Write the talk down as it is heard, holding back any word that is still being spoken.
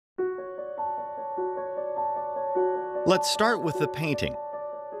Let's start with the painting.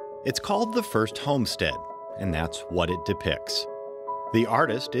 It's called The First Homestead, and that's what it depicts. The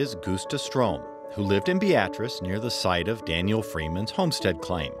artist is Gusta Strohm, who lived in Beatrice near the site of Daniel Freeman's homestead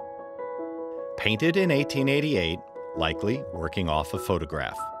claim. Painted in 1888, likely working off a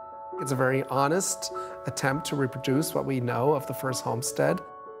photograph. It's a very honest attempt to reproduce what we know of the first homestead.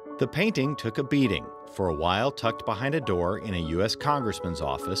 The painting took a beating, for a while tucked behind a door in a U.S. congressman's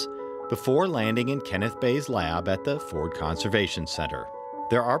office, before landing in Kenneth Bay's lab at the Ford Conservation Center.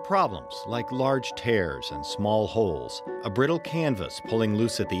 There are problems like large tears and small holes, a brittle canvas pulling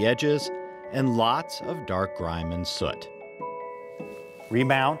loose at the edges, and lots of dark grime and soot.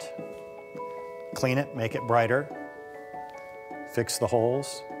 Remount, clean it, make it brighter, fix the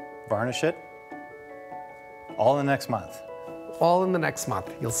holes, varnish it, all in the next month. All in the next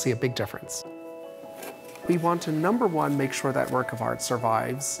month, you'll see a big difference. We want to, number one, make sure that work of art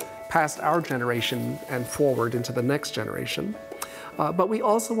survives past our generation and forward into the next generation. But we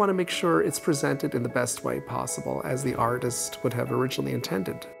also want to make sure it's presented in the best way possible, as the artist would have originally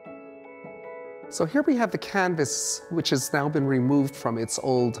intended. So here we have the canvas, which has now been removed from its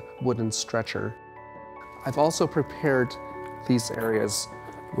old wooden stretcher. I've also prepared these areas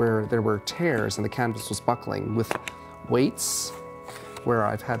where there were tears and the canvas was buckling with weights, where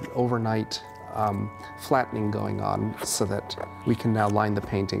I've had overnight flattening going on so that we can now line the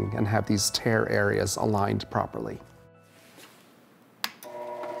painting and have these tear areas aligned properly.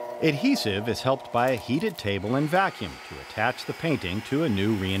 Adhesive is helped by a heated table and vacuum to attach the painting to a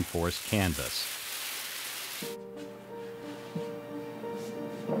new reinforced canvas.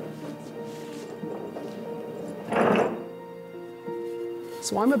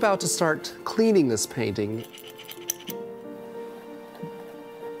 So I'm about to start cleaning this painting.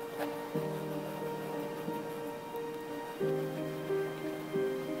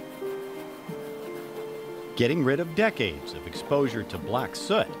 Getting rid of decades of exposure to black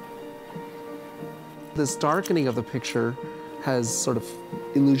soot. This darkening of the picture has sort of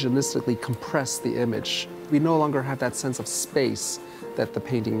illusionistically compressed the image. We no longer have that sense of space that the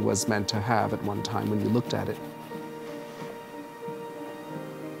painting was meant to have at one time when you looked at it.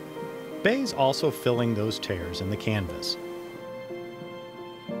 Bay's also filling those tears in the canvas.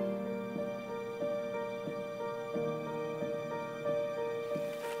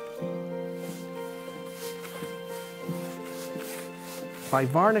 By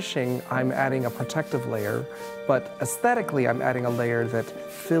varnishing, I'm adding a protective layer, but aesthetically, I'm adding a layer that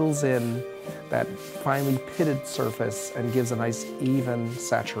fills in that finely pitted surface and gives a nice even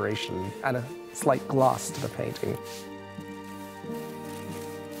saturation and a slight gloss to the painting.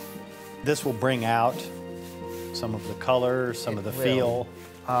 This will bring out some of the color, some of the feel.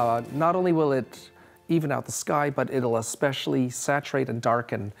 Not only will it even out the sky, but it'll especially saturate and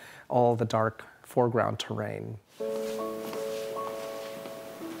darken all the dark foreground terrain.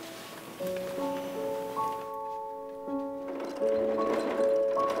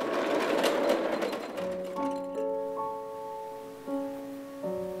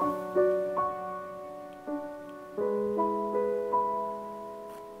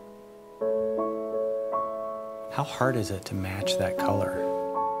 How hard is it to match that color?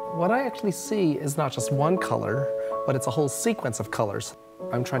 What I actually see is not just one color, but it's a whole sequence of colors.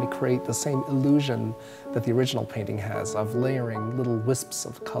 I'm trying to create the same illusion that the original painting has of layering little wisps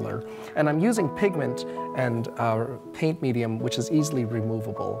of color. And I'm using pigment and paint medium, which is easily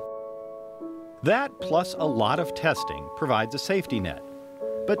removable. That, plus a lot of testing, provides a safety net.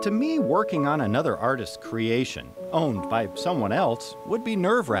 But to me, working on another artist's creation, owned by someone else, would be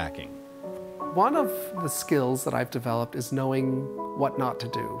nerve-wracking. One of the skills that I've developed is knowing what not to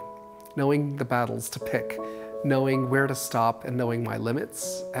do, knowing the battles to pick, knowing where to stop and knowing my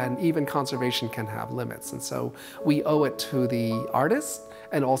limits. And even conservation can have limits. And so we owe it to the artist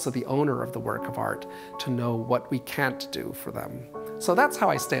and also the owner of the work of art to know what we can't do for them. So that's how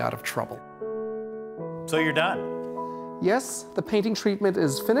I stay out of trouble. So you're done? Yes, the painting treatment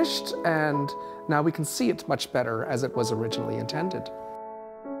is finished and now we can see it much better as it was originally intended.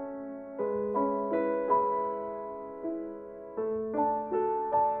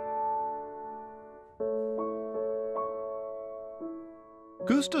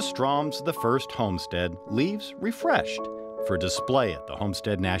 Gusta Strohm's The First Homestead leaves refreshed for display at the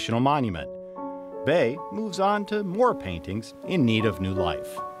Homestead National Monument. Bay moves on to more paintings in need of new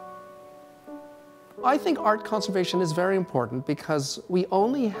life. I think art conservation is very important because we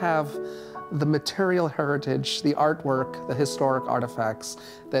only have the material heritage, the artwork, the historic artifacts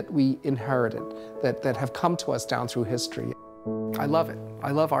that we inherited, that have come to us down through history. I love it.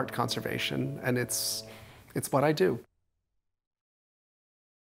 I love art conservation, and it's what I do.